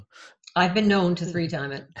I've been known to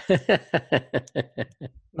three-time it.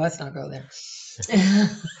 Let's not go there.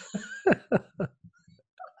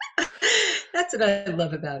 That's what I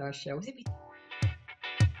love about our show.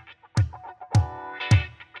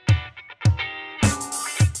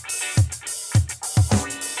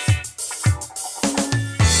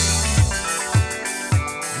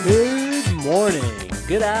 Good morning,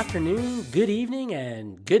 good afternoon, good evening,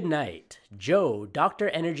 and good night. Joe, Dr.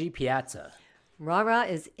 Energy Piazza. Rara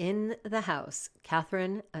is in the house.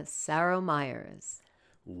 Catherine Asaro Myers.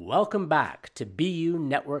 Welcome back to BU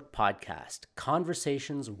Network Podcast,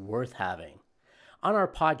 Conversations Worth Having. On our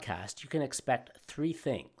podcast, you can expect three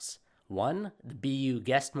things. 1, the BU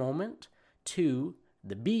guest moment. 2,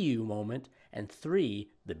 the BU moment. And 3,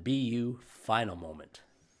 the BU final moment.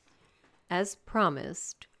 As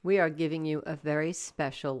promised, we are giving you a very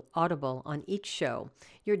special audible on each show.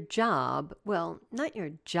 Your job, well, not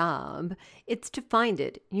your job, it's to find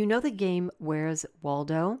it. You know the game Where's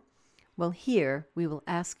Waldo? Well, here we will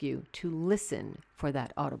ask you to listen for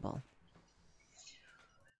that audible.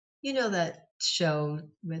 You know that show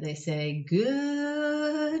where they say,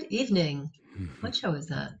 "Good evening." What show is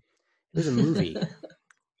that? It was a movie.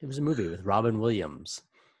 It was a movie with Robin Williams.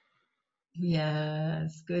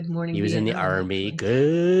 Yes. Good morning, He was in the Vietnam, army. actually.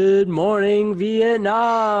 Good morning,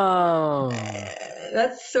 Vietnam.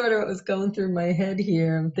 That's sort of what was going through my head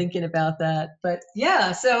here. I'm thinking about that. But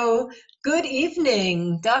yeah, so good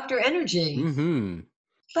evening, Dr. Energy. Mm-hmm.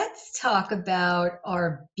 Let's talk about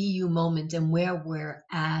our BU moment and where we're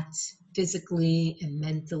at physically and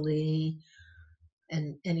mentally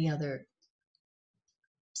and any other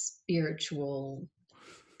spiritual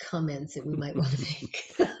comments that we might want to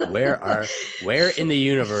make. Where in the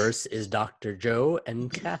universe is Dr. Joe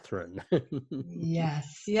and Catherine?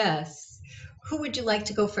 Yes. Who would you like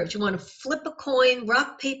to go first? You want to flip a coin,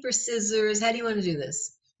 rock, paper, scissors? How do you want to do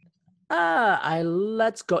this?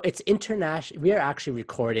 Let's go. It's international. We are actually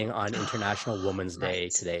recording on International Women's Day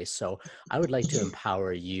Right. today, so I would like to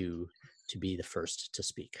empower you to be the first to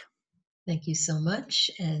speak. Thank you so much.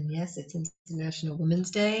 And yes, it's International Women's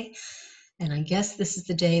Day. And I guess this is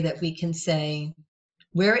the day that we can say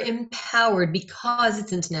we're empowered because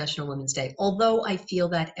it's International Women's Day. Although I feel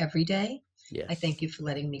that every day, Yes. I thank you for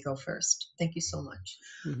letting me go first. Thank you so much.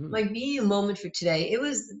 Mm-hmm. My BU moment for today,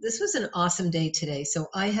 this was an awesome day today. So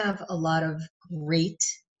I have a lot of great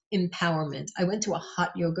empowerment. I went to a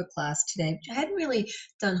hot yoga class today. I hadn't really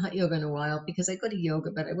done hot yoga in a while because I go to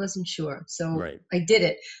yoga, but I wasn't sure. So Right. I did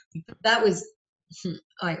it. That was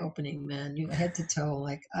eye-opening, man. Head to toe.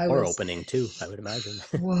 Like I Or was opening too, I would imagine.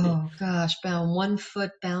 whoa, gosh, bound 1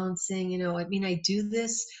 foot balancing. I mean, I do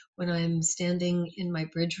this when I'm standing in my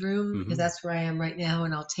bridge room because Mm-hmm. that's where I am right now,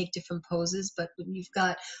 and I'll take different poses. But when you've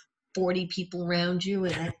got 40 people around you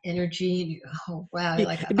and that energy, and oh wow,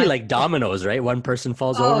 It'd be like dominoes, right? One person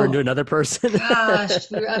falls over into oh another person. gosh,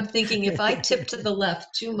 I'm thinking if I tip to the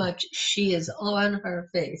left too much, she is on her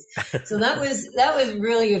face. So that was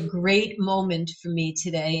really a great moment for me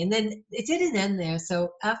today. And then it didn't end there.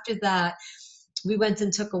 So after that, we went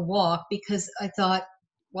and took a walk because I thought,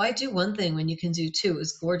 why do one thing when you can do two? It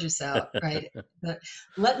was gorgeous out, right? But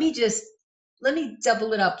let me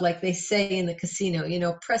double it up, like they say in the casino.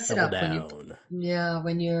 Press it Double up down.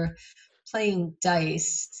 when you're playing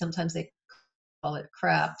dice. Sometimes they call it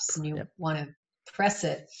craps, and you want to press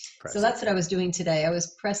it. So that's what I was doing today. I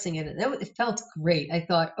was pressing it, and it felt great. I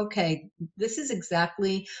thought, okay, this is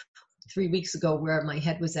exactly 3 weeks ago where my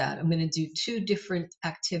head was at. I'm going to do 2 different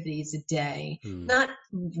activities a day, not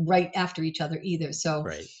right after each other either. So,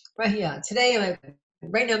 today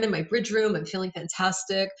right now I'm in my bridge room. I'm feeling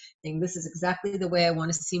fantastic. I think this is exactly the way I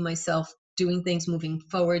want to see myself doing things moving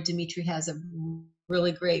forward. Dimitri has a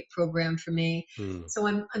really great program for me. So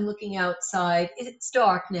I'm looking outside. It's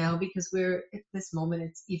dark now because we're at this moment,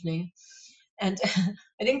 it's evening. And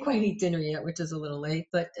I didn't quite eat dinner yet, which is a little late,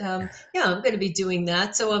 but I'm going to be doing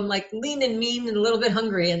that. So I'm like lean and mean and a little bit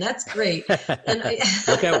hungry, and that's great. And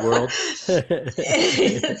Look at world.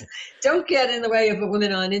 Don't get in the way of a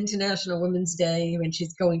woman on International Women's Day when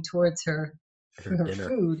she's going towards her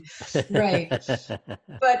food. Right.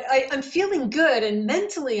 But I'm feeling good, and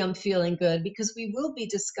mentally I'm feeling good because we will be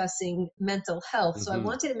discussing mental health. So I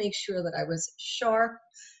wanted to make sure that I was sharp,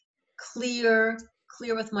 clear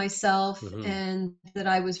with myself, and that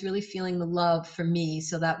I was really feeling the love for me,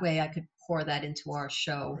 so that way I could pour that into our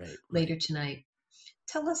show later tonight.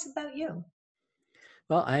 Tell us about you.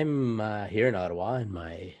 Well, I'm here in Ottawa in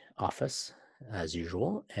my office as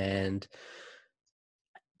usual, and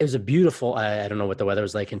it was a beautiful, I don't know what the weather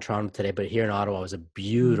was like in Toronto today, but here in Ottawa it was a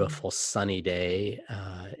beautiful sunny day.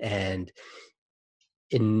 And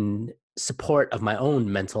in support of my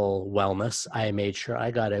own mental wellness, I made sure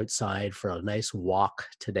I got outside for a nice walk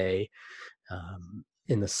today,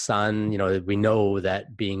 in the sun. We know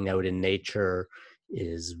that being out in nature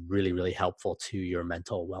is really, really helpful to your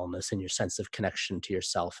mental wellness and your sense of connection to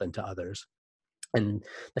yourself and to others. And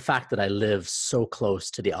the fact that I live so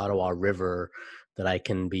close to the Ottawa River that I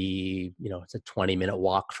can be, it's a 20-minute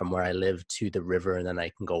walk from where I live to the river, and then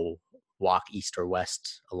I can go walk east or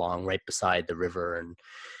west along right beside the river. And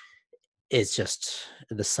it's just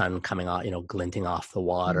the sun coming out, glinting off the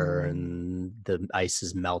water, and the ice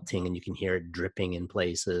is melting, and you can hear it dripping in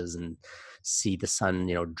places, and see the sun,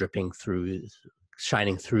 dripping through,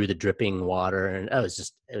 shining through the dripping water. And it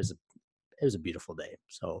was a beautiful day.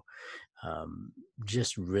 So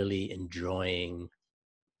just really enjoying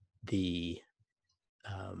the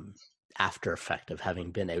after effect of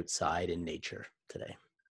having been outside in nature today.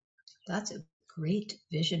 That's a great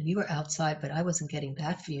vision. You were outside, but I wasn't getting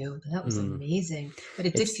that view. That was amazing. But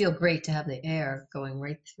it did feel great to have the air going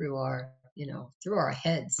right through our, through our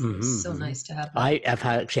heads. It was so nice to have that. I've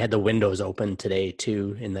actually had the windows open today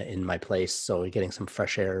too in my place, so getting some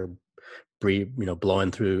fresh air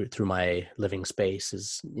blowing through my living space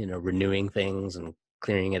is, renewing things and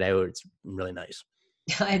clearing it out. It's really nice.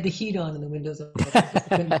 I had the heat on and the windows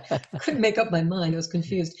open. Couldn't make up my mind. I was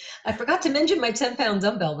confused. I forgot to mention my 10-pound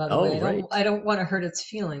dumbbell, by the way. Right. I don't want to hurt its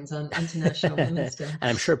feelings on International Women's Day. And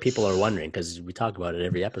I'm sure people are wondering because we talk about it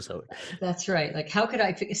every episode. That's right. Like, how could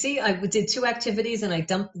I see? I did 2 activities and I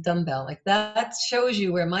dumped the dumbbell. Like, that shows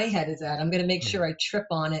you where my head is at. I'm going to make sure I trip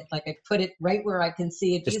on it. Like, I put it right where I can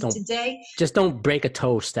see it. Just don't break a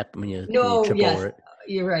toe step when you trip over it.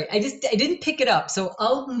 You're right. I didn't pick it up. So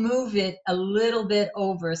I'll move it a little bit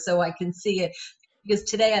over so I can see it, because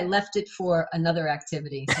today I left it for another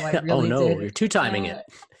activity. So I really did. You're 2-timing it.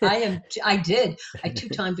 I did. I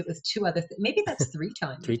 2-timed it with 2 other things. Maybe that's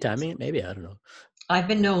 3-timing. 3-timing it? Maybe. I don't know. I've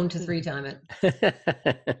been known to 3-time it.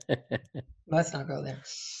 Let's not go there.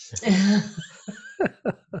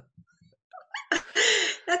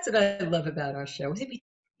 That's what I love about our show. We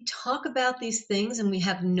talk about these things and we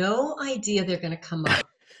have no idea they're going to come up.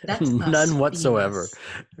 That's none whatsoever.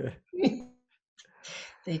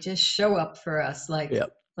 They just show up for us like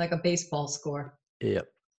a baseball score. Yep.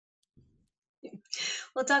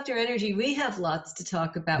 Well, Dr. Energy, we have lots to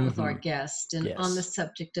talk about with our guest, and on the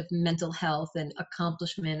subject of mental health and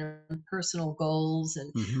accomplishment and personal goals,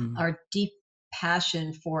 and our deep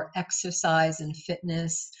passion for exercise and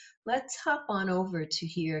fitness. Let's hop on over to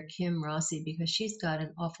hear Kim Rossi, because she's got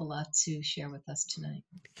an awful lot to share with us tonight.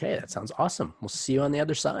 Okay, that sounds awesome. We'll see you on the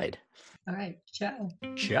other side. All right. Ciao.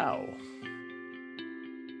 Ciao.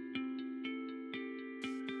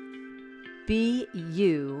 Be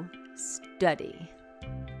you, study.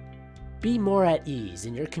 Be more at ease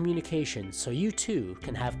in your communication so you too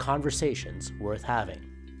can have conversations worth having.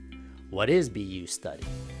 What is Be You Study?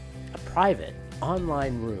 A private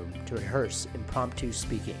online room to rehearse impromptu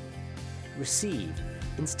speaking, receive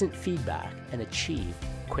instant feedback and achieve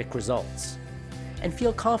quick results, and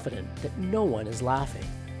feel confident that no one is laughing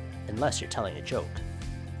unless you're telling a joke.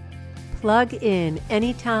 Plug in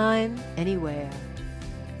anytime, anywhere.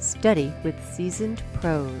 Study with seasoned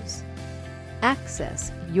pros.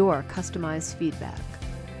 Access your customized feedback.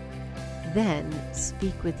 Then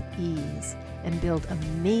speak with ease and build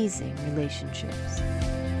amazing relationships.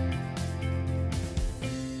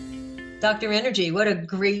 Dr. Energy, what a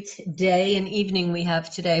great day and evening we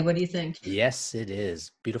have today. What do you think? Yes, it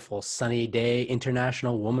is. Beautiful sunny day,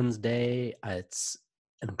 International Women's Day. It's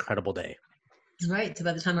an incredible day. Right. So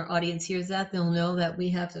by the time our audience hears that, they'll know that we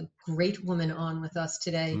have a great woman on with us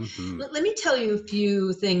today. Let me tell you a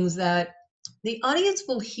few things that the audience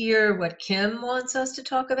will hear what Kim wants us to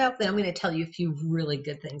talk about. Then I'm going to tell you a few really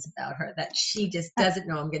good things about her that she just doesn't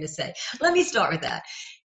know I'm going to say. Let me start with that.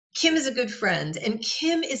 Kim is a good friend, and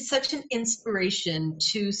Kim is such an inspiration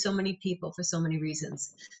to so many people for so many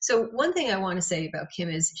reasons. So one thing I want to say about Kim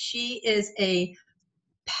is she is a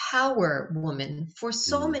power woman for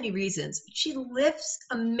so many reasons. She lifts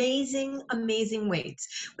amazing, amazing weights.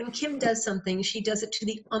 When Kim does something, she does it to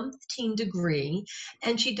the umpteen degree,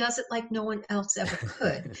 and she does it like no one else ever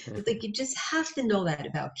could. Like, you just have to know that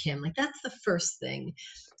about Kim. Like, that's the first thing.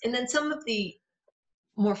 And then some of the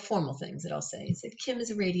more formal things that I'll say is that Kim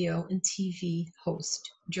is a radio and TV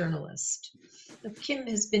host, journalist. Now, Kim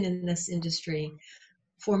has been in this industry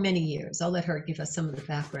for many years. I'll let her give us some of the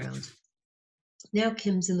background. Now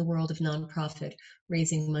Kim's in the world of nonprofit,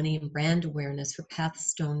 raising money and brand awareness for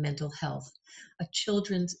Pathstone Mental Health, a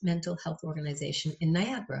children's mental health organization in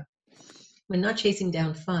Niagara. When not chasing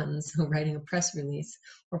down funds or writing a press release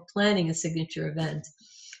or planning a signature event,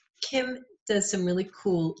 Kim does some really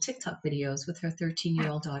cool TikTok videos with her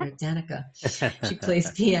 13-year-old daughter, Danica. She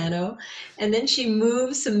plays piano, and then she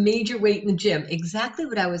moves some major weight in the gym. Exactly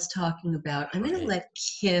what I was talking about. I'm going to let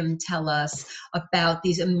Kim tell us about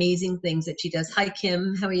these amazing things that she does. Hi,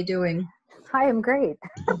 Kim. How are you doing? Hi, I'm great.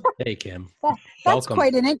 Hey, Kim. That's Welcome.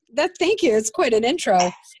 Thank you. It's quite an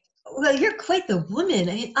intro. Well, you're quite the woman.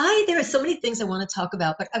 There are so many things I want to talk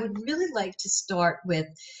about, but I would really like to start with,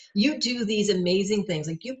 you do these amazing things,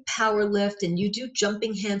 like you power lift and you do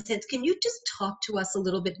jumping handstands. Can you just talk to us a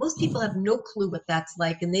little bit? Most people have no clue what that's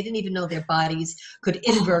like, and they didn't even know their bodies could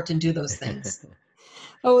invert and do those things.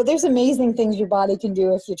 Oh, there's amazing things your body can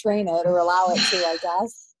do if you train it or allow it to, I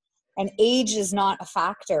guess. And age is not a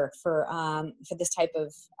factor for this type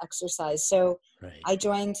of exercise. So I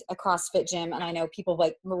joined a CrossFit gym, and I know people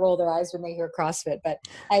like roll their eyes when they hear CrossFit, but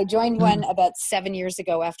I joined one about 7 years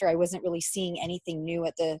ago after I wasn't really seeing anything new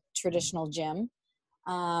at the traditional gym.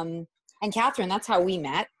 And Catherine, that's how we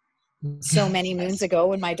met so many moons ago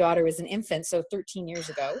when my daughter was an infant. So 13 years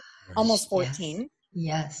ago, almost 14.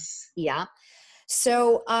 Yes. Yeah.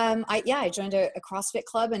 So I joined a CrossFit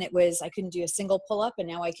club, and I couldn't do a single pull-up, and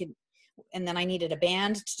now I could, and then I needed a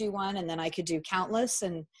band to do one, and then I could do countless,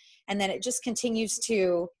 and then it just continues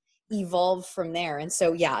to evolve from there. And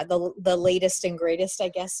so the latest and greatest, I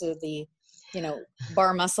guess, are the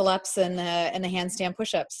bar muscle ups and the handstand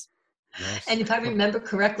push-ups. Nice. And if I remember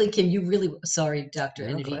correctly, Kim, sorry, Dr.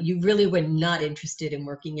 Energy, you really were not interested in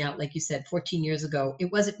working out, like you said, 14 years ago.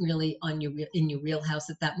 It wasn't really in your wheelhouse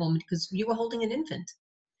at that moment because you were holding an infant.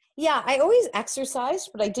 Yeah, I always exercised,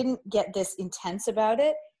 but I didn't get this intense about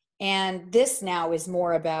it. And this now is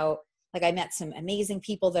more about, like, I met some amazing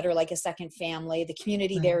people that are like a second family. The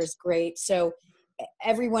community there is great. So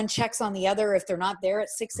everyone checks on the other if they're not there at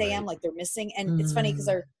 6 a.m., like they're missing. And it's funny because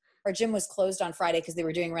our gym was closed on Friday because they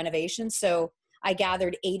were doing renovations. So I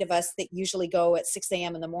gathered 8 of us that usually go at 6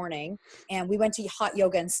 a.m. in the morning, and we went to hot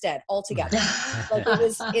yoga instead, all together. Like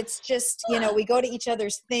it's just, we go to each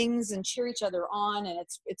other's things and cheer each other on, and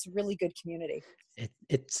it's a really good community.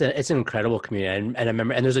 It's an incredible community. And I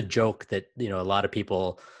remember, and there's a joke that, a lot of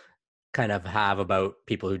people kind of have about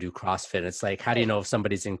people who do CrossFit. It's like, how do you know if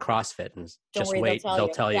somebody's in CrossFit? And just wait, they'll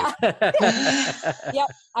tell you. Yep,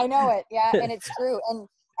 I know it. Yeah, and it's true.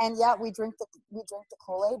 And yeah, we drink the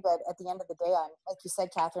Kool-Aid, but at the end of the day, I'm, like you said,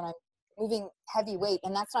 Catherine, I'm moving heavy weight,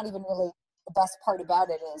 and that's not even really the best part about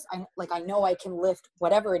it. Is I know I can lift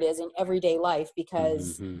whatever it is in everyday life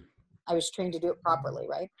because I was trained to do it properly,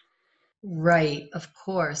 right? Right, of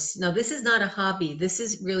course. Now, this is not a hobby. This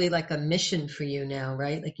is really like a mission for you now,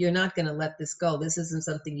 right? Like, you're not going to let this go. This isn't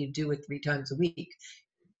something you do it 3 times a week.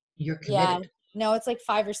 You're committed. Yeah, no, it's like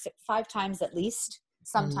 5 times at least,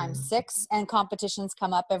 sometimes 6, and competitions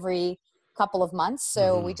come up every couple of months.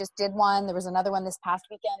 So we just did one. There was another one this past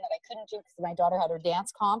weekend that I couldn't do because my daughter had her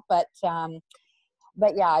dance comp. But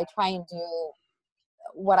yeah, I try and do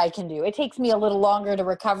what I can do. It takes me a little longer to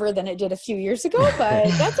recover than it did a few years ago, but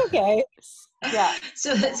that's okay. Yeah.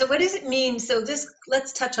 So what does it mean? So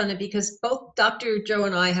let's touch on it, because both Dr. Joe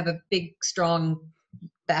and I have a big, strong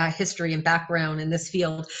history and background in this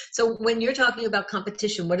field. So when you're talking about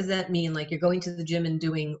competition, what does that mean? Like, you're going to the gym and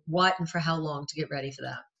doing what and for how long to get ready for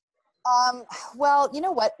that? Well, you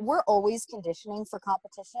know what? We're always conditioning for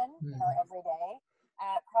competition, every day.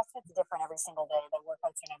 CrossFit's different every single day. The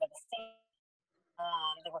workouts are never the same.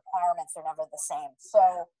 The requirements are never the same.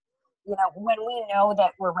 So, when we know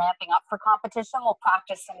that we're ramping up for competition, we'll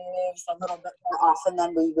practice some moves a little bit more often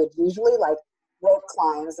than we would usually, like rope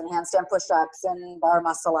climbs and handstand push-ups and bar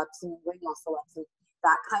muscle-ups and ring muscle-ups and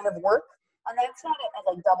that kind of work. And that's not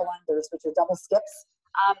like double unders, which are double skips.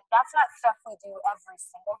 That's not stuff we do every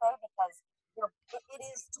single day because it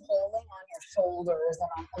is tolling on your shoulders and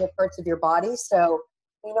on other parts of your body. So,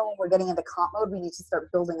 when we're getting into comp mode, we need to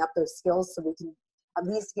start building up those skills so we can at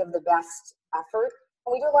least give the best effort.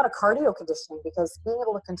 And we do a lot of cardio conditioning because being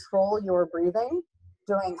able to control your breathing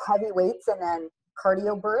during heavy weights and then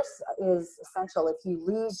cardio bursts is essential. If you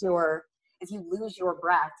lose your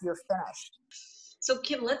breath, you're finished. So,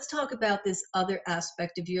 Kim, let's talk about this other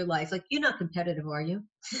aspect of your life. Like, you're not competitive, are you?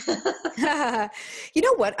 You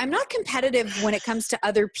know what? I'm not competitive when it comes to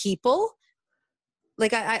other people.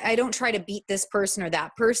 Like, I don't try to beat this person or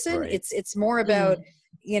that person. Right. It's more about,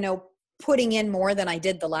 putting in more than I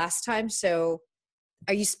did the last time. So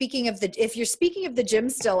are you speaking of if you're speaking of the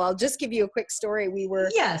gym still, I'll just give you a quick story.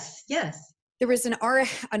 Yes. There was an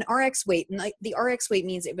RX weight, and like the RX weight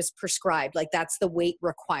means it was prescribed. Like, that's the weight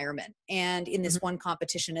requirement. And in this one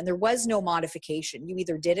competition, and there was no modification. You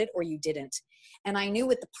either did it or you didn't. And I knew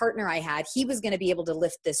with the partner I had, he was going to be able to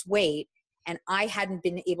lift this weight, and I hadn't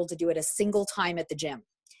been able to do it a single time at the gym.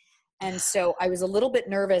 And so I was a little bit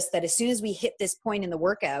nervous that as soon as we hit this point in the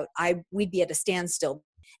workout, we'd be at a standstill.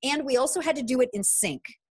 And we also had to do it in sync.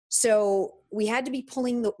 So we had to be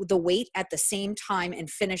pulling the weight at the same time and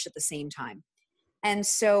finish at the same time. And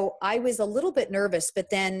so I was a little bit nervous, but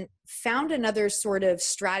then found another sort of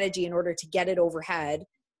strategy in order to get it overhead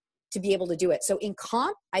to be able to do it. So in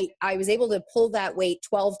comp, I was able to pull that weight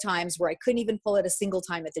 12 times where I couldn't even pull it a single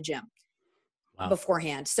time at the gym. Wow.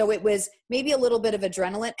 Beforehand. So it was maybe a little bit of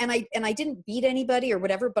adrenaline, and I didn't beat anybody or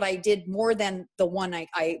whatever, but I did more than the one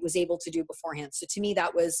I was able to do beforehand. So to me,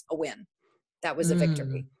 that was a win. That was a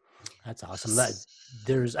victory. That's awesome. I'm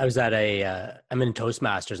in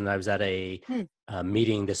Toastmasters, and I was at a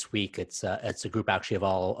meeting this week. It's a group actually of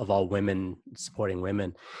all women supporting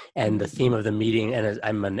women, and the theme of the meeting, and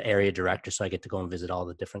I'm an area director, so I get to go and visit all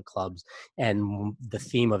the different clubs. And the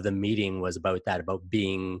theme of the meeting was about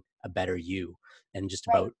being a better you, and just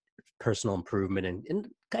about personal improvement and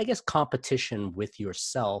I guess competition with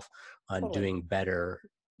yourself on doing better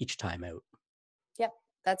each time out. Yep,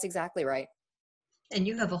 that's exactly right. And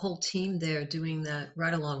you have a whole team there doing that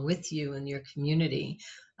right along with you in your community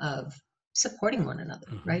of supporting one another,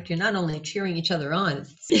 right? You're not only cheering each other on,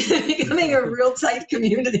 it's becoming a real tight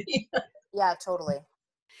community. Yeah, totally.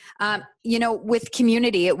 With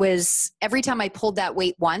community, it was every time I pulled that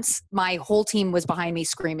weight once, my whole team was behind me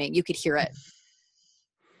screaming. You could hear it.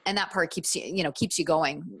 And that part keeps you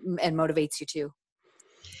going and motivates you too.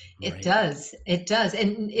 It does. It does.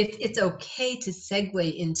 And it's okay to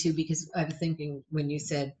segue into, because I was thinking when you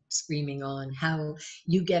said screaming on, how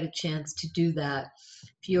you get a chance to do that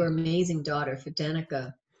for your amazing daughter, for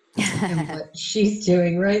Danica, and what she's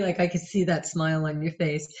doing, right? Like I could see that smile on your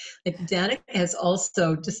face. Like Danica has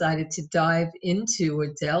also decided to delve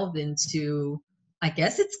into, I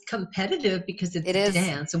guess it's competitive because it's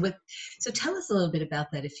dance. So tell us a little bit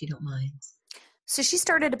about that if you don't mind. So she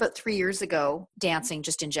started about 3 years ago dancing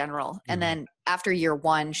just in general. And then after year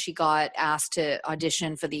one, she got asked to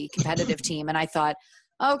audition for the competitive team. And I thought,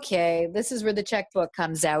 okay, this is where the checkbook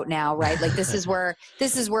comes out now, right? Like this is where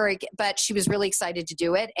but she was really excited to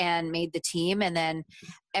do it and made the team. And then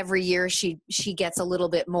every year she gets a little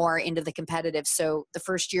bit more into the competitive. So the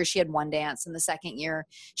first year she had one dance, and the second year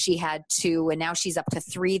she had two, and now she's up to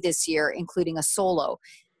 3 this year, including a solo.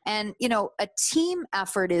 And, a team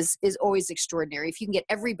effort is always extraordinary. If you can get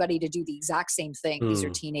everybody to do the exact same thing, these are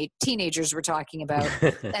teenagers we're talking about,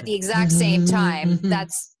 at the exact same time,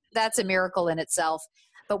 that's a miracle in itself.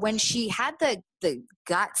 But when she had the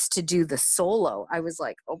guts to do the solo, I was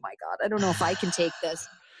like, oh my God, I don't know if I can take this.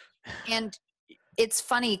 And it's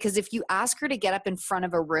funny because if you ask her to get up in front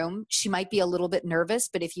of a room, she might be a little bit nervous.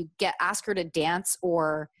 But if you ask her to dance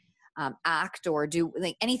or act or do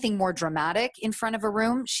like anything more dramatic in front of a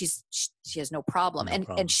room, she has no problem.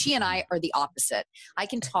 And she and I are the opposite. I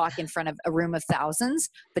can talk in front of a room of thousands,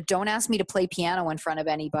 but don't ask me to play piano in front of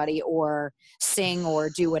anybody or sing or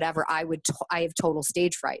do whatever. I have total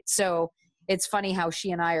stage fright. So it's funny how she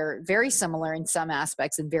and I are very similar in some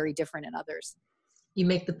aspects and very different in others. You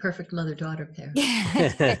make the perfect mother-daughter pair.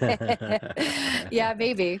 Yeah,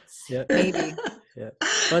 maybe. Yeah. Maybe. Yeah.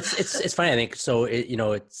 Well, it's funny. I think so.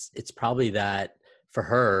 It's probably that for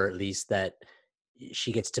her, at least, that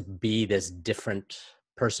she gets to be this different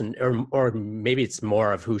person, or maybe it's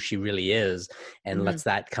more of who she really is, and lets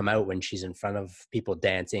that come out when she's in front of people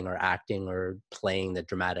dancing or acting or playing the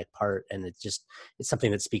dramatic part. And it's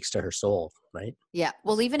something that speaks to her soul, right? Yeah.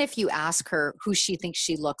 Well, even if you ask her who she thinks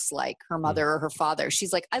she looks like, her mother or her father,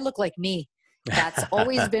 she's like, I look like me. That's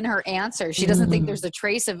always been her answer. She doesn't think there's a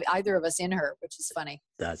trace of either of us in her, which is funny.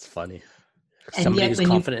 That's funny. Somebody who's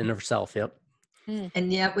confident in herself. Yep.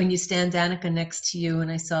 And yet when you stand Danica next to you,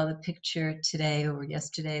 and I saw the picture today or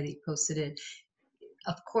yesterday that you posted it,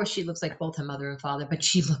 of course she looks like both her mother and father, but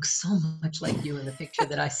she looks so much like you in the picture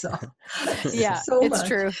that I saw. Yeah, it's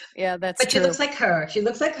true. Yeah, that's true. But she looks like her. She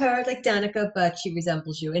looks like her, like Danica, but she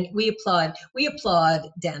resembles you. And we applaud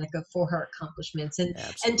Danica for her accomplishments and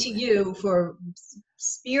to you for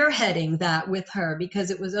spearheading that with her, because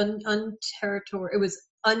it was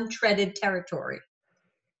untreaded territory.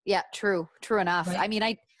 Yeah, true enough. Right? I mean,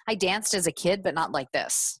 I danced as a kid, but not like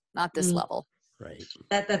this, not this level. Right.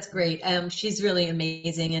 That's great. She's really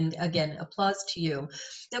amazing. And again, applause to you.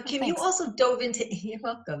 Now, Kim, you also dove into, you're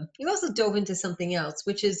welcome. You also dove into something else,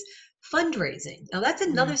 which is fundraising. Now that's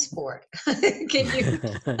another sport. Can you?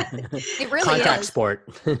 It really contact is. Sport.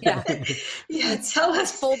 Yeah. Yeah. Tell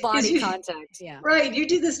us. Full body contact. Yeah. Right. You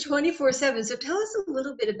do this 24/7. So tell us a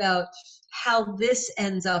little bit about how this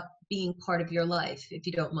ends up being part of your life, if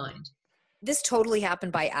you don't mind. This totally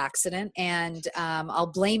happened by accident, and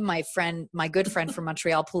I'll blame my good friend from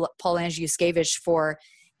Montreal, Paul Andriuskevich, for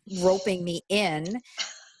roping me in.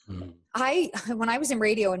 When I was in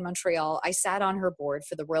radio in Montreal, I sat on her board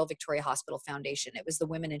for the Royal Victoria Hospital Foundation. It was the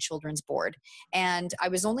Women and Children's Board. And I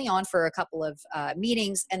was only on for a couple of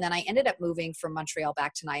meetings. And then I ended up moving from Montreal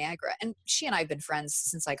back to Niagara. And she and I have been friends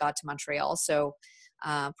since I got to Montreal. So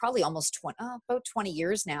probably almost about 20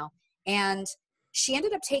 years now. And she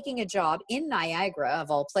ended up taking a job in Niagara,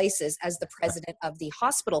 of all places, as the president of the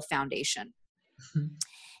Hospital Foundation.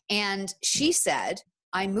 And she said,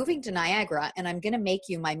 I'm moving to Niagara and I'm going to make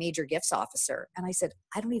you my major gifts officer. And I said,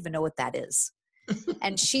 I don't even know what that is.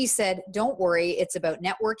 And she said, don't worry. It's about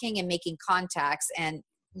networking and making contacts and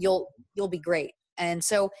you'll be great. And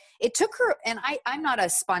so it took her, and I'm not a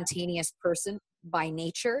spontaneous person by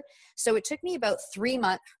nature. So it took me about 3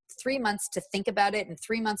 months to think about it and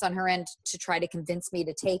 3 months on her end to try to convince me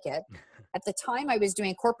to take it. At the time I was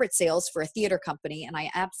doing corporate sales for a theater company and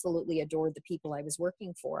I absolutely adored the people I was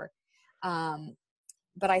working for.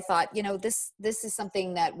 But I thought, this is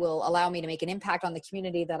something that will allow me to make an impact on the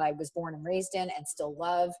community that I was born and raised in and still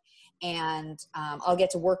love. And I'll get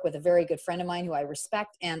to work with a very good friend of mine who I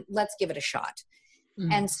respect, and let's give it a shot.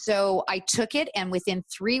 And so I took it, and within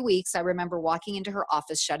 3 weeks, I remember walking into her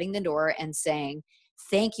office, shutting the door and saying,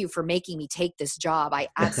 thank you for making me take this job. I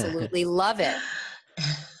absolutely love it.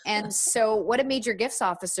 And so what a major gifts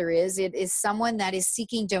officer is, it is someone that is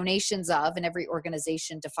seeking donations of, and every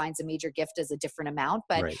organization defines a major gift as a different amount,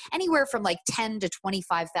 but anywhere from like 10 to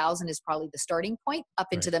 25,000 is probably the starting point up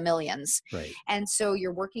into the millions. And so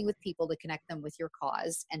you're working with people to connect them with your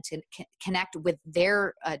cause and to connect with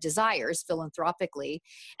their desires philanthropically.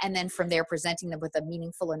 And then from there, presenting them with a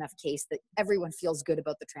meaningful enough case that everyone feels good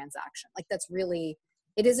about the transaction. Like that's really,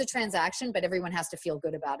 it is a transaction, but everyone has to feel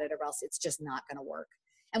good about it or else it's just not going to work.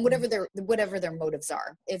 And whatever their motives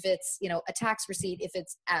are, if it's, a tax receipt, if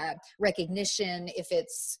it's recognition, if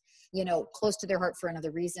it's, close to their heart for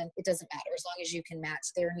another reason, it doesn't matter. As long as you can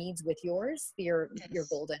match their needs with yours, you're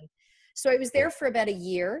golden. So I was there for about a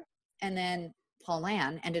year, and then Paul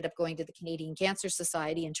Ann ended up going to the Canadian Cancer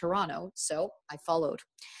Society in Toronto. So I followed,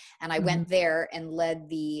 and I went there and led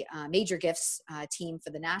the major gifts team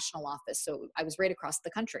for the national office. So I was right across the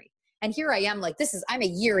country. And here I am, like, I'm a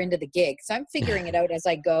year into the gig. So I'm figuring it out as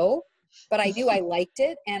I go, but I knew I liked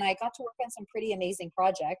it. And I got to work on some pretty amazing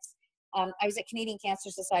projects. I was at Canadian Cancer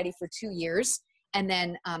Society for 2 years. And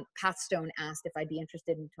then Pathstone asked if I'd be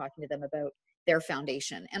interested in talking to them about their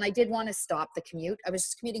foundation. And I did want to stop the commute. I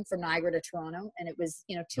was commuting from Niagara to Toronto, and it was,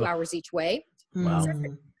 2 hours each way. Wow. So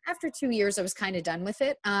after 2 years, I was kind of done with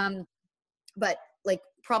it. But like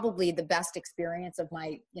probably the best experience of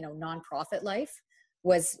my, nonprofit life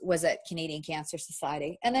was at Canadian Cancer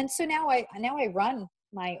Society. And then, so now I run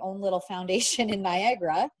my own little foundation in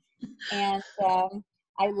Niagara. And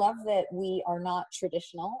I love that we are not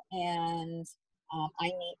traditional. And I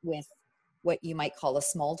meet with what you might call a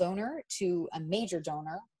small donor to a major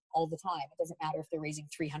donor all the time. It doesn't matter if they're raising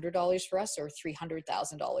 $300 for us or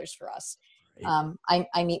 $300,000 for us.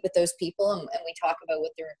 I meet with those people and we talk about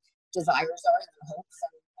what their desires are and their hopes,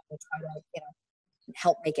 and we try to,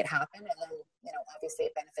 help make it happen. And then, obviously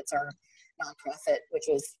it benefits our nonprofit, which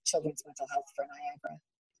is Children's Mental Health for Niagara.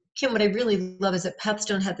 Kim, what I really love is that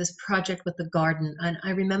Pathstone had this project with the garden, and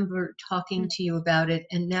I remember talking to you about it,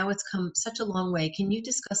 and now it's come such a long way. Can you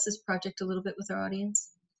discuss this project a little bit with our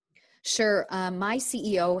audience? Sure. My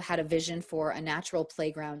CEO had a vision for a natural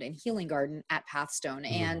playground and healing garden at Pathstone.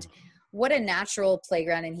 And what a natural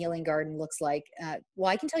playground and healing garden looks like,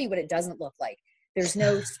 well, I can tell you what it doesn't look like. There's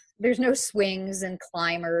no swings and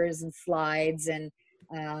climbers and slides and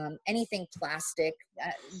anything plastic.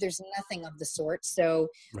 There's nothing of the sort. So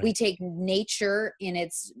we take nature in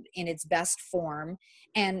its best form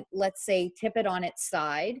and, let's say, tip it on its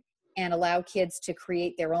side and allow kids to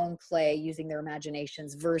create their own play using their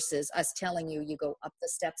imaginations versus us telling you go up the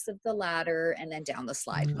steps of the ladder and then down the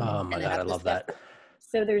slide. Oh my God, I love that.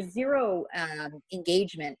 So there's zero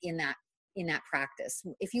engagement in that practice.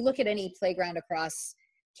 If you look at any playground across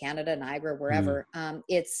Canada, Niagara, wherever,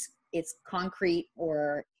 it's concrete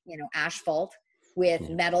or, asphalt with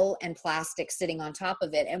metal and plastic sitting on top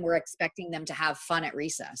of it. And we're expecting them to have fun at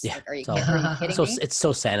recess. Yeah. Like, are you kidding me? It's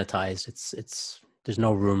so sanitized. There's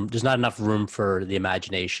no room. There's not enough room for the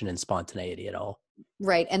imagination and spontaneity at all.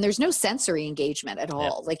 Right. And there's no sensory engagement at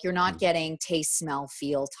all. Like you're not getting taste, smell,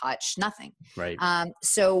 feel, touch, nothing. Right.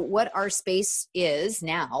 So what our space is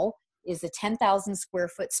now is a 10,000 square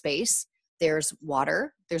foot space. There's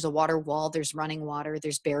water, there's a water wall, there's running water,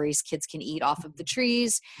 there's berries kids can eat off of the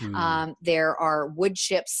trees. There are wood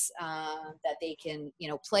chips that they can,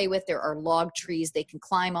 play with. There are log trees they can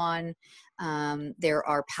climb on. There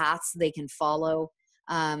are paths they can follow.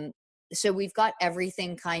 So we've got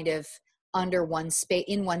everything kind of under one space,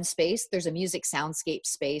 in one space. There's a music soundscape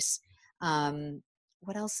space.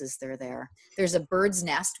 What else is there? There's a bird's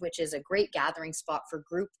nest, which is a great gathering spot for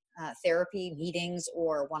group therapy, meetings,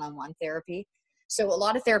 or one-on-one therapy. So a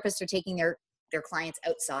lot of therapists are taking their clients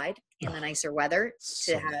outside in the nicer weather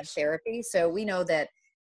to have therapy. So we know that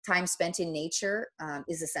time spent in nature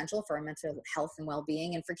is essential for our mental health and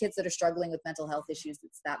well-being. And for kids that are struggling with mental health issues,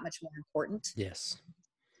 it's that much more important. Yes.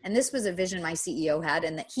 And this was a vision my CEO had,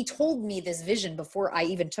 and that he told me this vision before I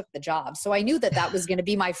even took the job. So I knew that was going to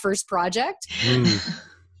be my first project.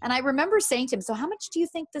 And I remember saying to him, so how much do you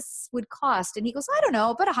think this would cost? And he goes, I don't know,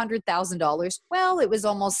 about $100,000. Well, it was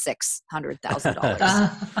almost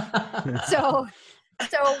 $600,000. So,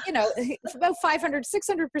 about 500,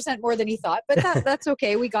 600% more than he thought, but that's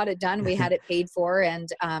okay. We got it done. We had it paid for, and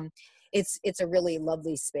it's a really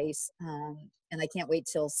lovely space. And I can't wait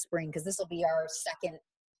till spring, because this will be our second,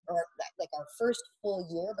 or like our first full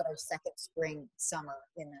year, but our second summer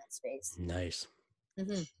in that space. Nice.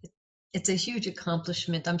 Mm-hmm. It's a huge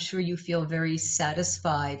accomplishment. I'm sure you feel very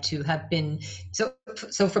satisfied to have been so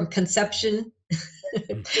from conception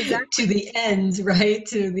to the end, right?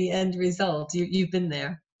 To the end result. You've been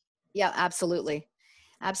there. Yeah, absolutely.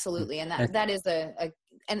 And that is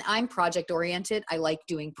and I'm project oriented. I like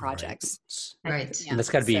doing projects. Right. And that's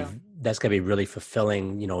gotta be really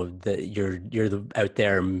fulfilling, that you're out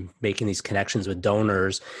there making these connections with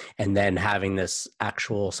donors, and then having this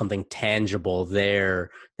actual something tangible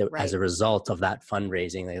there that as a result of that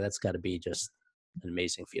fundraising. Like, that's gotta be just an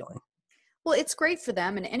amazing feeling. Well, it's great for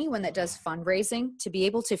them and anyone that does fundraising to be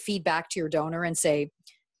able to feed back to your donor and say,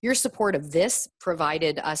 your support of this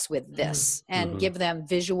provided us with this, and give them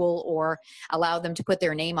visual, or allow them to put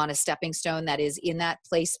their name on a stepping stone that is in that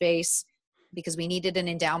play space, because we needed an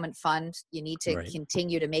endowment fund. You need to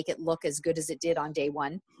continue to make it look as good as it did on day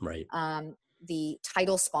one. Right. The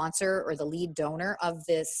title sponsor, or the lead donor of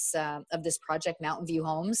this project, Mountain View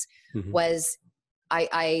Homes, was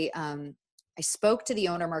I spoke to the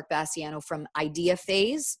owner, Mark Bassiano, from idea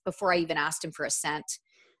phase before I even asked him for a cent.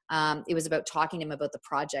 It was about talking to him about the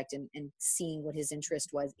project and seeing what his interest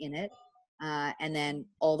was in it. And then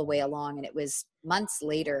all the way along. And it was months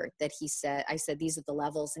later that I said, these are the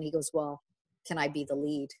levels. And he goes, well, can I be the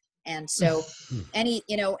lead? And so any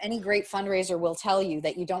great fundraiser will tell you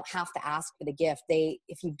that you don't have to ask for the gift.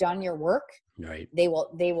 If you've done your work, they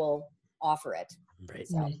will offer it. Right.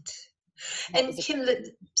 So, right. And Kim,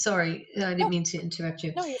 sorry, I didn't mean to interrupt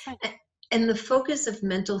you. No, you're fine. And the focus of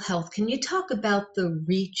mental health, can you talk about the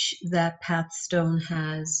reach that Pathstone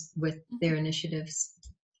has with their initiatives?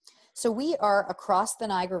 So we are across the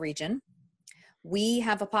Niagara region. We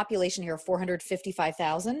have a population here of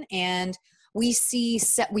 455,000, and we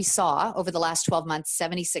saw over the last 12 months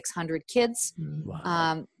 7,600 kids.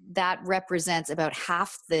 Wow. That represents about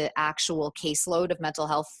half the actual caseload of mental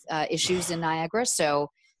health issues in Niagara. So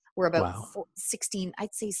we're about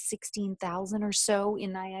 16,000 or so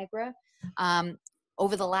in Niagara.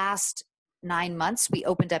 Over the last 9 months, we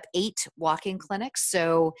opened up 8 walk-in clinics.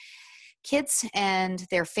 So kids and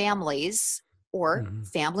their families, or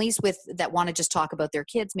families that want to just talk about their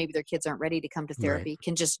kids, maybe their kids aren't ready to come to therapy,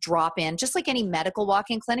 can just drop in, just like any medical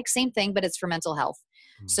walk-in clinic, same thing, but it's for mental health.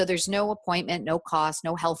 So there's no appointment, no cost,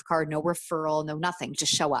 no health card, no referral, no nothing.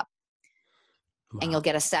 Just show up. And you'll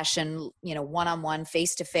get a session, one-on-one,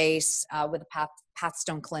 face-to-face with a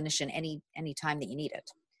Pathstone clinician any time that you need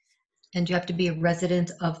it. And do you have to be a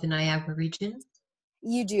resident of the Niagara region?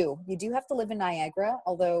 You do. You do have to live in Niagara,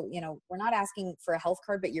 although, we're not asking for a health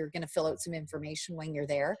card, but you're going to fill out some information when you're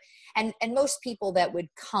there. And most people that would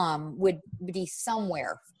come would be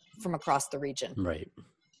somewhere from across the region. Right.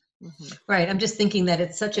 Right. I'm just thinking that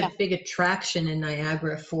it's such a big attraction in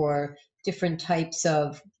Niagara for different types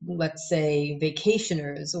of, let's say,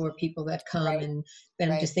 vacationers or people that come. And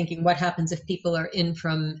I'm just thinking, what happens if people are in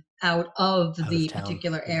from out of the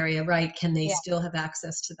particular area, right? Can they still have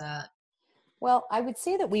access to that? Well, I would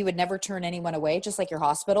say that we would never turn anyone away, just like your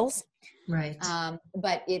hospitals. Right.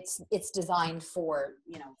 But it's designed for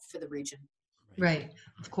the region. Right,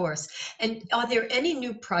 of course. And are there any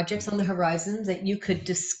new projects on the horizon that you could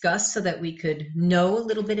discuss so that we could know a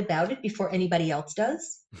little bit about it before anybody else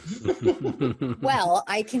does? Well,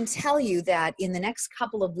 I can tell you that in the next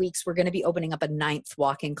couple of weeks, we're going to be opening up a 9th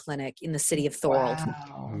walk-in clinic in the city of Thorold.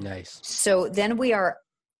 Wow. Nice. So then we are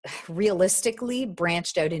realistically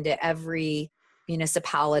branched out into every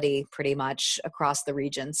municipality pretty much across the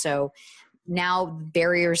region. So now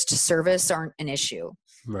barriers to service aren't an issue.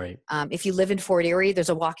 Right. If you live in Fort Erie, there's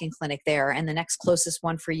a walk-in clinic there, and the next closest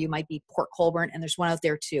one for you might be Port Colborne, and there's one out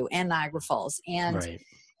there too, and Niagara Falls, and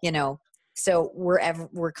So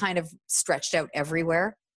we're kind of stretched out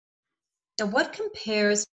everywhere. Now, what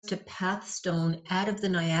compares to Pathstone out of the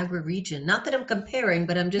Niagara region? Not that I'm comparing,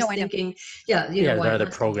 but I'm just thinking, there are other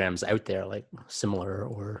programs out there like similar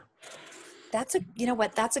or. That's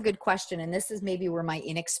a good question. And this is maybe where my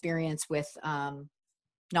inexperience with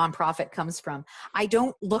nonprofit comes from. I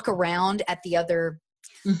don't look around at the other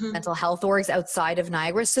mental health orgs outside of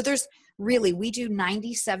Niagara. So we do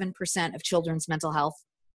 97% of children's mental health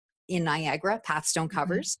in Niagara. Pathstone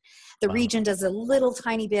covers. The region does a little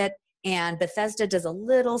tiny bit, and Bethesda does a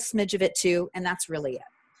little smidge of it too. And that's really it.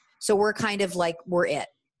 So we're kind of like, we're it.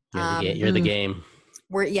 You're the game.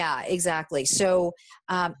 Exactly. So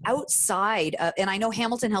outside, and I know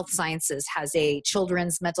Hamilton Health Sciences has a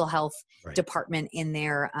children's mental health department in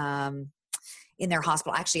their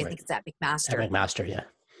hospital. Actually, I think it's at McMaster. At McMaster, yeah.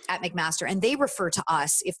 At McMaster, and they refer to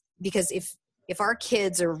us because if our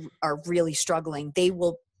kids are really struggling, they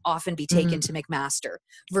will often be taken to McMaster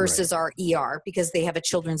versus our ER because they have a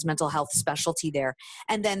children's mental health specialty there,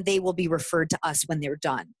 and then they will be referred to us when they're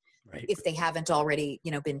done. Right. If they haven't already,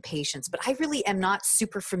 been patients. But I really am not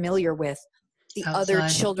super familiar with the other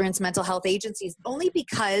children's mental health agencies, only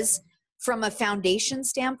because from a foundation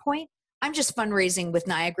standpoint, I'm just fundraising with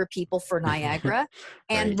Niagara people for Niagara.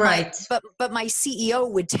 And but my CEO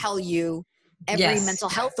would tell you every mental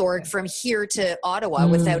health org from here to Ottawa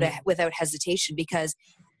without hesitation, because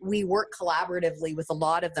we work collaboratively with a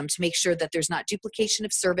lot of them to make sure that there's not duplication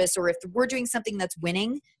of service, or if we're doing something that's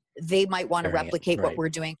winning, they might want to replicate what we're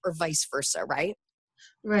doing, or vice versa, right?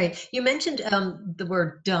 Right. You mentioned the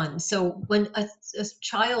word done. So when a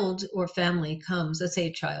child or family comes, let's say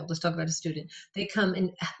a child, let's talk about a student, they come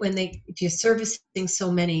and if you're servicing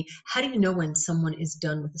so many, how do you know when someone is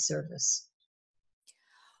done with the service?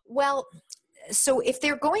 Well, so if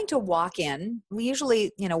they're going to walk in, we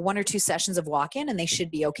usually, 1 or 2 sessions of walk in and they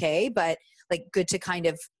should be okay, but like good to kind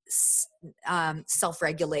of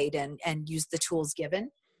self-regulate and use the tools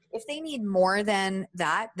given. If they need more than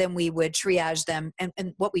that, then we would triage them.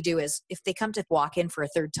 And what we do is if they come to walk in for a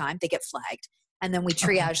third time, they get flagged. And then we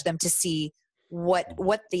triage them to see what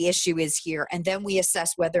the issue is here. And then we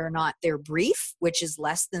assess whether or not they're brief, which is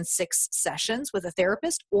less than 6 sessions with a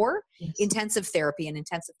therapist, or intensive therapy. And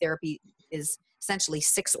intensive therapy is essentially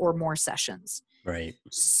 6 or more sessions. Right.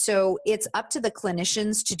 So it's up to the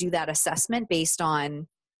clinicians to do that assessment based on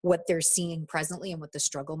what they're seeing presently and what the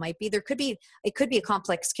struggle might be. It could be a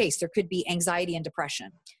complex case. There could be anxiety and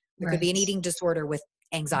depression. There could be an eating disorder with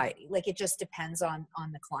anxiety. Like, it just depends on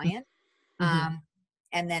the client. And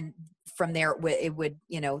then from there, it would,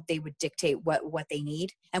 they would dictate what they need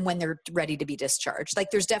and when they're ready to be discharged. Like,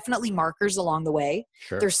 there's definitely markers along the way.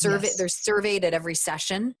 Sure. They're surveyed at every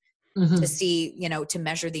session to see, to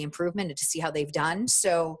measure the improvement and to see how they've done.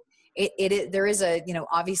 So there is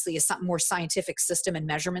obviously a more scientific system and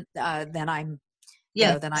measurement than I'm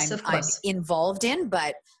involved in,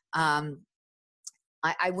 but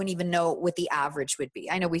I wouldn't even know what the average would be.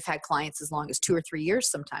 I know we've had clients as long as 2 or 3 years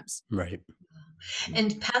sometimes. Right.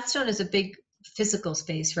 And Pathstone is a big physical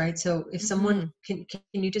space, right? So if someone can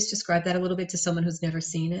you just describe that a little bit to someone who's never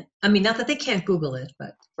seen it? I mean, not that they can't Google it,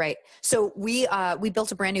 but right. So we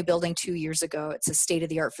built a brand new building 2 years ago. It's a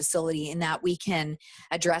state-of-the-art facility in that we can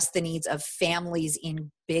address the needs of families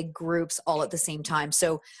in big groups all at the same time.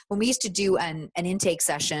 So when we used to do an intake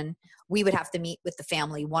session, we would have to meet with the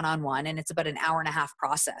family one-on-one, and it's about an hour and a half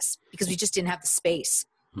process because we just didn't have the space.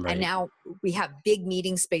 Right. And now we have big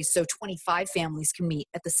meeting space, so 25 families can meet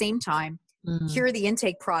at the same time. Hear the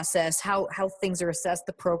intake process, how things are assessed,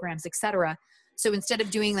 the programs, etc. So instead of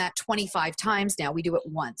doing that 25 times now, we do it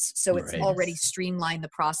once. So it's already streamlined the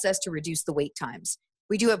process to reduce the wait times.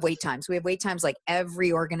 We do have wait times. We have wait times like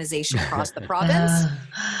every organization across the province.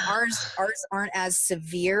 Ours aren't as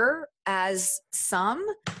severe as some.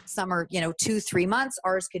 Some are 2-3 months.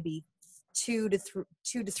 Ours could be 2 to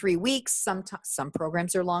 3 weeks. Some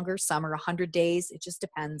programs are longer. Some are 100 days. It just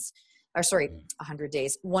depends. 100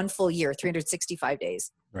 days, 1 full year, 365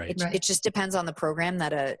 days. Right. It just depends on the program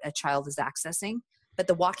that a child is accessing. But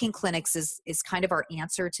the walk-in clinics is kind of our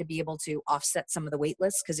answer to be able to offset some of the wait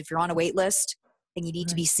lists. Because if you're on a wait list and you need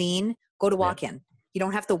to be seen, go to walk-in. You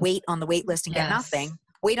don't have to wait on the wait list and get nothing.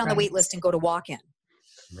 Wait on the wait list and go to walk-in.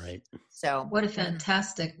 Right. So what a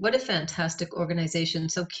fantastic organization.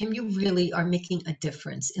 So Kim, you really are making a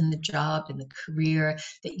difference in the job, in the career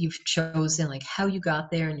that you've chosen, like how you got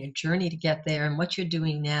there and your journey to get there and what you're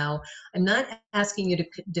doing now. I'm not asking you to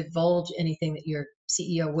divulge anything that your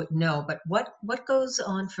CEO wouldn't know, but what goes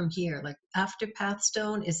on from here? Like after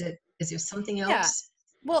Pathstone, is there something else?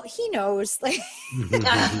 Well, he knows, like he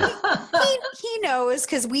knows,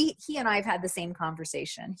 because he and I have had the same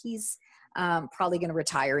conversation. He's probably going to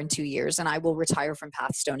retire in 2 years, and I will retire from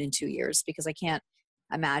Pathstone in 2 years, because I can't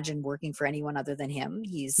imagine working for anyone other than him.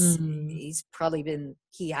 He has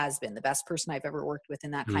been the best person I've ever worked with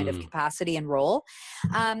in that kind of capacity and role.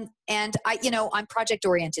 And I'm project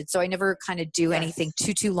oriented, so I never kind of do anything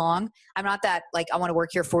too long. I'm not that, like, I want to work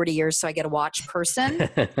here 40 years so I get a watch person.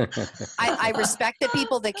 I respect the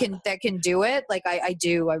people that can do it. Like I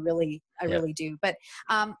do, I really do. But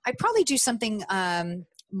I probably do something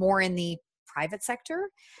more in the private sector.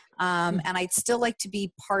 And I'd still like to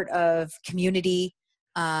be part of community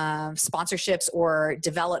sponsorships or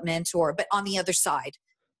development, but on the other side,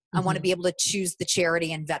 I want to be able to choose the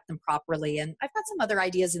charity and vet them properly. And I've got some other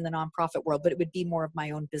ideas in the nonprofit world, but it would be more of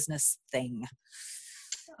my own business thing.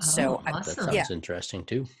 So awesome. That sounds interesting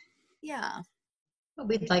too. Yeah. Well,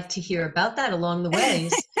 we'd like to hear about that along the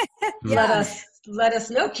ways. Let us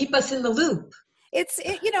know. Keep us in the loop. It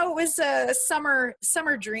was a summer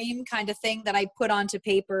dream kind of thing that I put onto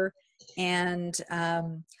paper, and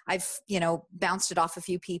I've bounced it off a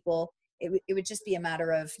few people. It would just be a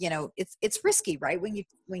matter of, it's risky, right? When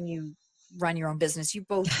you run your own business, you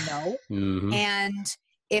both know, and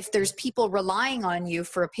if there's people relying on you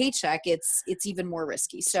for a paycheck, it's even more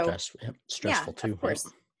risky. So stressful too. Of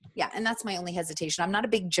course. Yeah, and that's my only hesitation. I'm not a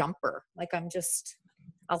big jumper. Like,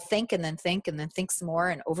 I'll think and then think and then think some more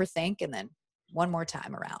and overthink and then one more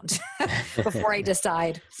time around before I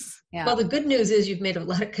decide. Yeah. Well, the good news is you've made a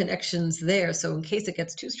lot of connections there. So in case it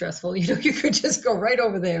gets too stressful, you could just go right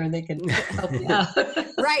over there and they can help you out.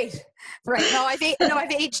 Right. No, I've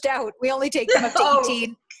aged out. We only take them up to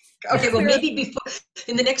 18. Okay. Well, maybe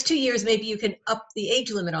in the next 2 years, maybe you can up the age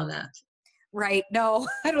limit on that. Right. No,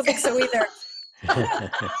 I don't think so either.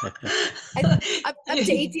 Up to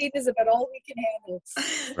 18 is about all we can handle.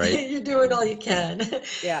 Right. You're doing all you can.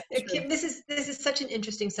 Yeah. Kim, this is such an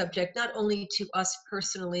interesting subject, not only to us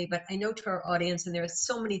personally, but I know to our audience, and there are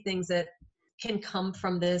so many things that can come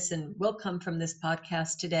from this and will come from this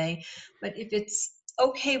podcast today. But if it's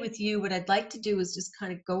okay with you, what I'd like to do is just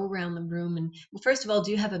kind of go around the room. And well, first of all, do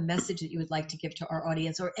you have a message that you would like to give to our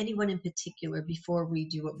audience or anyone in particular before we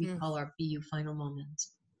do what we call our BU final moment?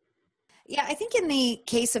 Yeah, I think in the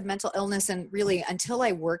case of mental illness, and really until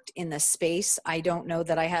I worked in the space, I don't know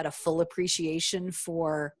that I had a full appreciation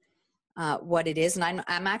for what it is. And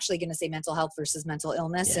I'm actually going to say mental health versus mental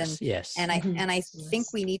illness. And I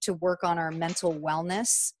think we need to work on our mental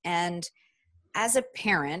wellness. And as a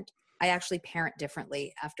parent, I actually parent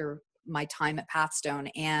differently after my time at Pathstone,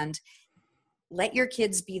 and let your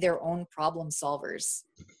kids be their own problem solvers.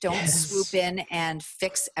 Don't swoop in and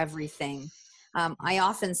fix everything. I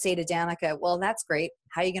often say to Danica, well, that's great.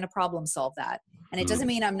 How are you going to problem solve that? And it doesn't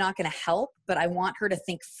mean I'm not going to help, but I want her to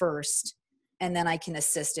think first, and then I can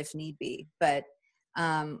assist if need be. But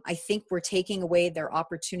I think we're taking away their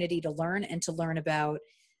opportunity to learn, and to learn about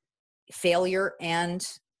failure and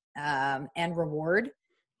reward.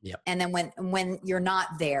 Yep. And then when you're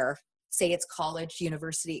not there, say it's college,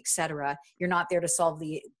 university, etc., you're not there to solve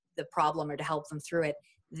the problem or to help them through it,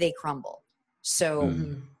 they crumble. So,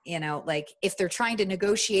 like if they're trying to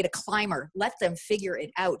negotiate a climber, let them figure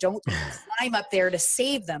it out. Don't climb up there to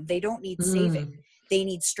save them. They don't need saving. They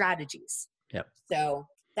need strategies. Yep. So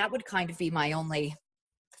that would kind of be my only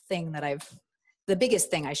thing the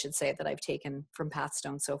biggest thing I should say that I've taken from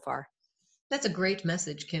Pathstone so far. That's a great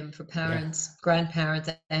message, Kim, for parents,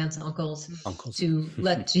 grandparents, aunts, uncles to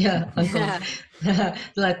let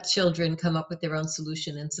let children come up with their own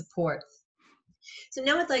solution and support. So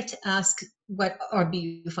now I'd like to ask what our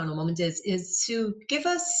BU final moment is to give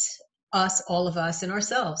us, all of us, and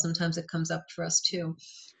ourselves. Sometimes it comes up for us too.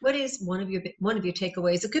 What is one of your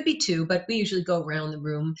takeaways? It could be two, but we usually go around the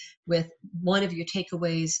room with one of your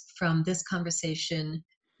takeaways from this conversation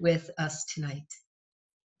with us tonight.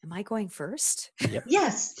 Am I going first? Yep.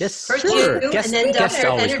 Yes. First you, and then guests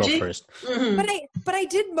always energy. Go first. But I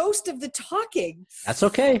did most of the talking. That's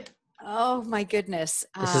okay. Oh my goodness.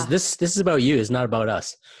 This is about you. It's not about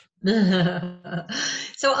us.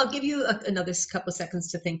 So I'll give you another couple of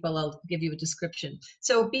seconds to think while I'll give you a description.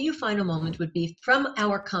 So BU final moment would be from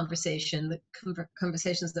our conversation, the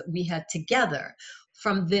conversations that we had together.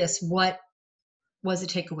 From this, what was a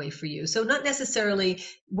takeaway for you? So not necessarily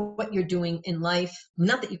what you're doing in life,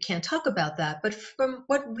 not that you can't talk about that, but from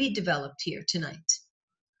what we developed here tonight.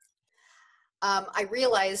 I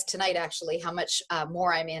realized tonight actually how much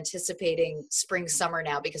more I'm anticipating spring, summer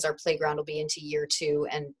now, because our playground will be into year 2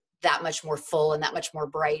 and that much more full and that much more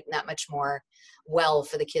bright and that much more well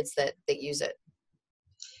for the kids that use it.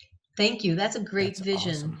 Thank you. That's a great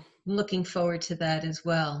vision. Awesome. I'm looking forward to that as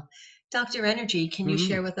well. Dr. Energy, can you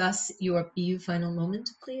share with us your BU final moment,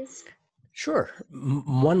 please? Sure.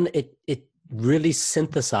 One, it really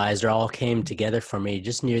synthesized or all came together for me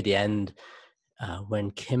just near the end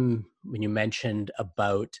when you mentioned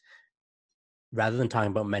about, rather than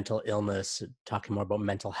talking about mental illness, talking more about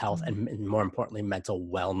mental health and more importantly, mental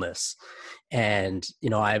wellness. And,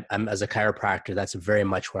 I'm as a chiropractor, that's very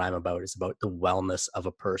much what I'm about, is about the wellness of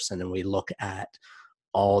a person. And we look at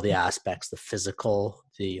all the aspects, the physical,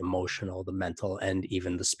 the emotional, the mental, and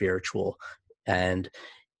even the spiritual. And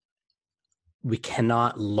we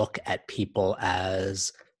cannot look at people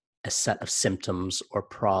as a set of symptoms or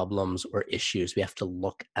problems or issues. We have to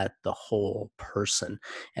look at the whole person.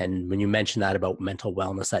 And when you mentioned that about mental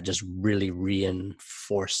wellness, that just really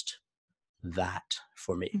reinforced that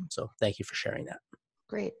for me. So thank you for sharing that.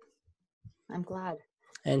 Great. I'm glad.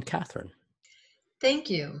 And Catherine. Thank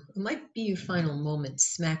you. My BU final moment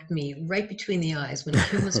smacked me right between the eyes when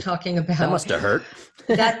Kim was talking about. That must have hurt.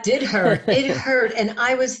 That did hurt. It hurt. And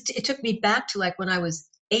it took me back to like when I was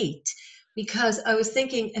 8, because I was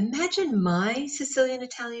thinking, imagine my Sicilian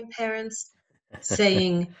Italian parents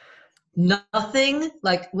saying nothing,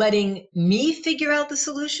 like letting me figure out the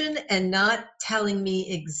solution and not telling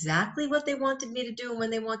me exactly what they wanted me to do and when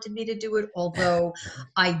they wanted me to do it. Although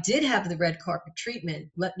I did have the red carpet treatment.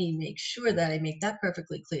 Let me make sure that I make that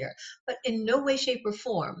perfectly clear. But in no way, shape, or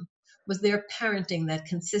form was there parenting that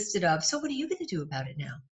consisted of, so what are you going to do about it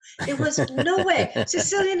now? It was no way.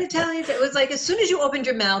 Sicilian Italians, it was like as soon as you opened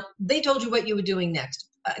your mouth, they told you what you were doing next.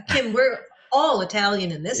 Kim, we're all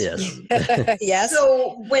Italian in this room. Yes.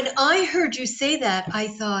 So when I heard you say that, I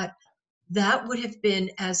thought that would have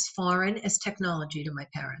been as foreign as technology to my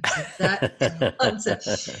parents. Like that concept.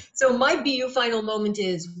 So my BU final moment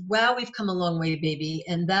is, wow, we've come a long way, baby.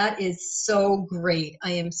 And that is so great.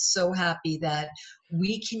 I am so happy that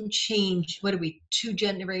we can change, 2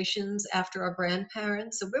 generations after our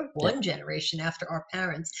grandparents? So we're one generation after our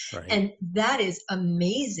parents. Right. And that is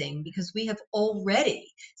amazing because we have already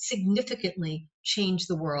significantly changed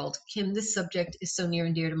the world. Kim, this subject is so near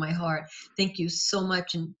and dear to my heart. Thank you so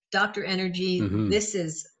much. And Dr. Energy, this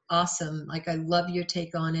is awesome. Like, I love your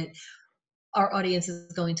take on it. Our audience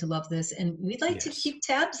is going to love this. And we'd like to keep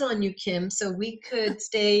tabs on you, Kim, so we could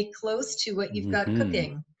stay close to what you've got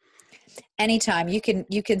cooking. Anytime. You can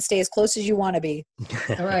stay as close as you want to be.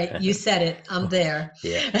 All right. You said it. I'm there.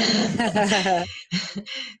 Yeah.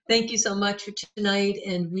 Thank you so much for tonight.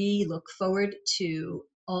 And we look forward to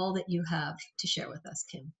all that you have to share with us,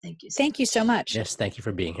 Kim. Thank you so much. Thank you so much. Yes, thank you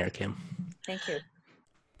for being here, Kim. Thank you.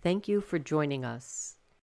 Thank you for joining us.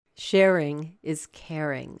 Sharing is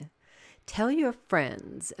caring. Tell your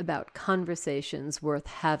friends about conversations worth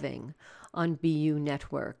having on BU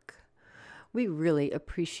Network. We really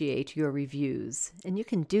appreciate your reviews, and you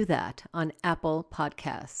can do that on Apple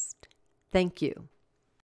Podcast. Thank you.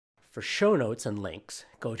 For show notes and links,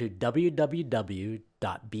 go to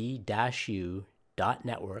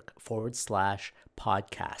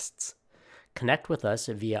www.b-u.network/podcasts. Connect with us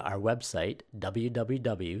via our website,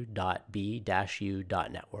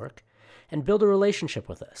 www.b-u.network, and build a relationship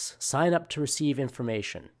with us. Sign up to receive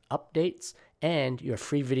information, updates, and your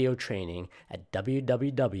free video training at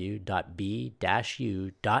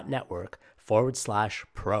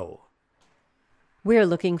www.b-u.network/pro. We're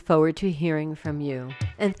looking forward to hearing from you,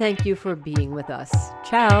 and thank you for being with us.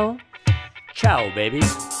 Ciao. Ciao, baby.